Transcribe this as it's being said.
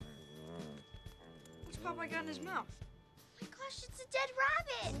Popeye got in his mouth? Oh my gosh, it's a dead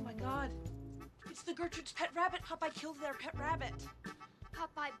rabbit. Oh my God. It's the Gertrude's pet rabbit. Popeye killed their pet rabbit.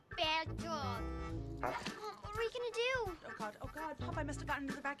 Popeye, bad dog. What are we gonna do? Oh God. Popeye must have gotten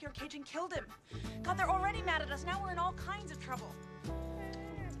into the backyard cage and killed him. God, they're already mad at us. Now we're in all kinds of trouble.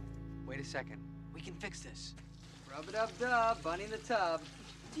 Wait a second. We can fix this. Rub-a-dub-dub, bunny in the tub.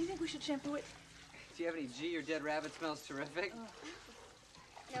 Do you think we should shampoo it? Do you have any G? Your dead rabbit smells terrific.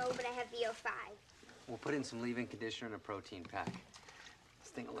 No, but I have VO5. We'll put in some leave-in conditioner and a protein pack.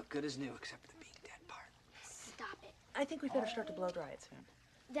 This thing will look good as new, except for the being dead part. Stop it. I think we better start to blow dry it soon.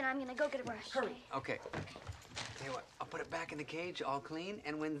 Then I'm gonna go get a brush. Hurry. Okay. Tell you what, I'll put it back in the cage, all clean,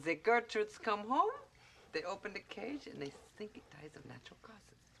 and when the Gertrudes come home, they open the cage and they think it dies of natural causes.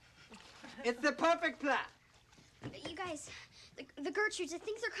 It's the perfect plan. You guys, the Gertrudes, I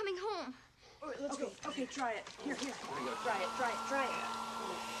think they're coming home. All right, let's go. Okay, try it. Here. Here we go. Try it.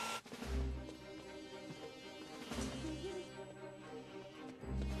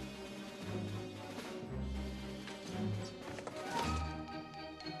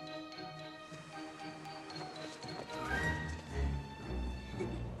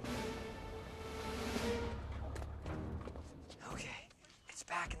 Okay, it's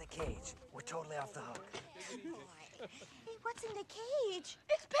back in the cage. We're totally off the hook. Hey, what's in the cage?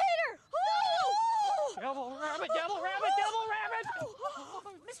 It's Peter! Oh! Devil rabbit, devil rabbit, devil rabbit!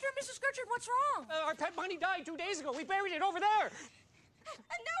 Mr. and Mrs. Gertrude, what's wrong? Our pet bunny died 2 days ago. We buried it over there.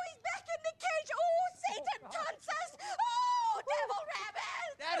 And now he's back in the cage. Oh, Satan taunts us. Oh, devil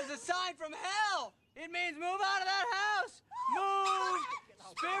rabbit! That is a sign from hell. It means move out of that house. Move,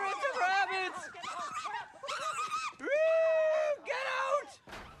 spirits of rabbits. Get out!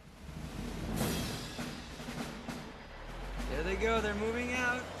 There they go. They're moving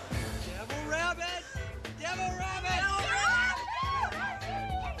out.